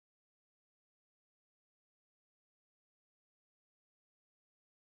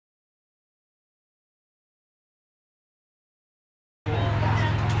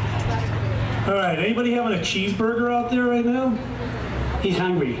All right, anybody having a cheeseburger out there right now? He's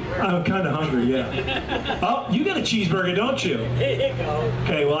hungry. I'm kind of hungry, yeah. Oh, you got a cheeseburger, don't you? Here you go.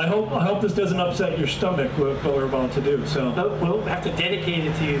 Okay, well, I hope this doesn't upset your stomach, what we're about to do, so. We'll have to dedicate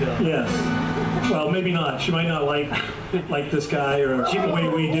it to you, though. Yes. Well, maybe not. She might not like this guy or the way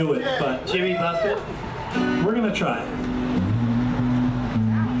we do it, but. Jimmy Buffett? We're going to try it.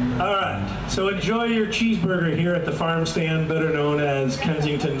 All right, so enjoy your cheeseburger here at the farm stand, better known as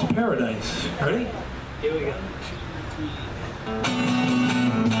Kensington's Paradise. Ready? Here we go.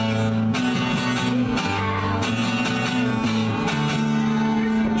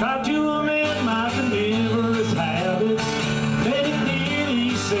 Try to amend my carnivorous habits, made it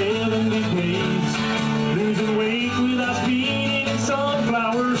nearly 70 days. Losing weight without speeding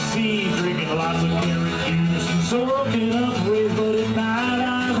sunflower seeds, drinking lots of carrot juice and soaking up rays. But at night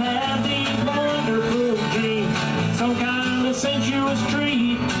I've had these wonderful dreams, some kind of sensuous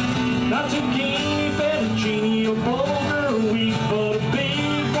treat, not zucchini, fettuccine, or bulgur wheat, but a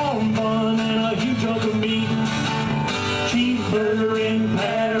big warm bun and a huge hunk of meat. Cheeseburger in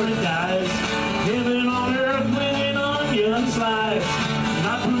paradise, heaven on earth with an onion slice.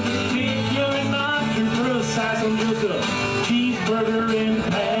 Not too particular, not too precise, I'm just a cheeseburger in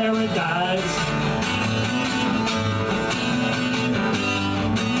paradise.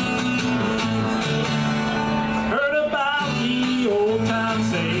 Heard about the old-time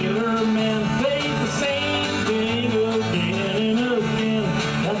sailor man, played the same thing again and again.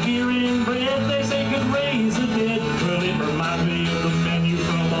 One beer and bread, they say, could raise the dead. Well, it reminds me of the menu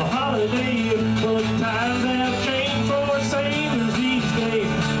from a holiday. But times have changed for sailors these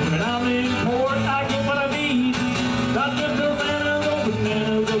days. When I'm in port, I get what I need. Not just a bananas or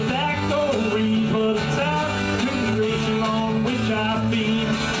bananas or daiquiris, but a South configuration on which I feed.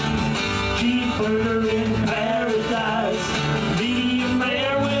 Cheeseburger in paradise, medium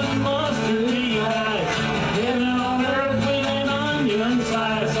rare with mustardy eyes. Heaven on earth with an onion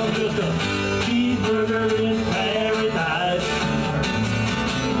slice. I'm just a cheeseburger in paradise.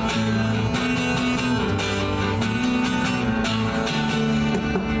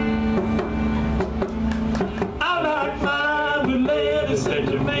 I like mine with lettuce and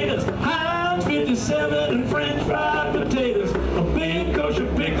tomatoes, Heinz 57 and French fried potatoes, a big kosher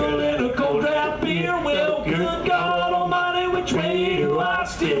pickle and a cold draft beer. Well, good God Almighty, which way do I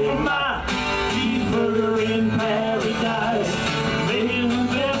steer for my cheeseburger in paradise? Making the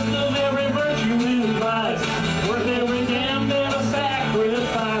best of every virtue in life, worth every damn bit of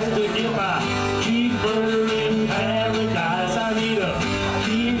sacrifice to get my cheeseburger in paradise. I need a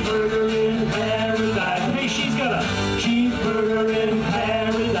cheeseburger in paradise. Hey, she's got a cheeseburger in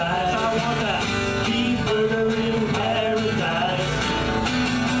paradise. I want that cheeseburger in paradise.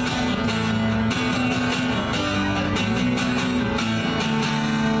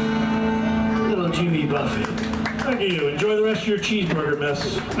 Little Jimmy Buffett. Thank you. Enjoy the rest of your cheeseburger,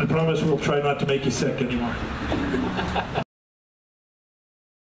 miss. I promise we'll try not to make you sick anymore.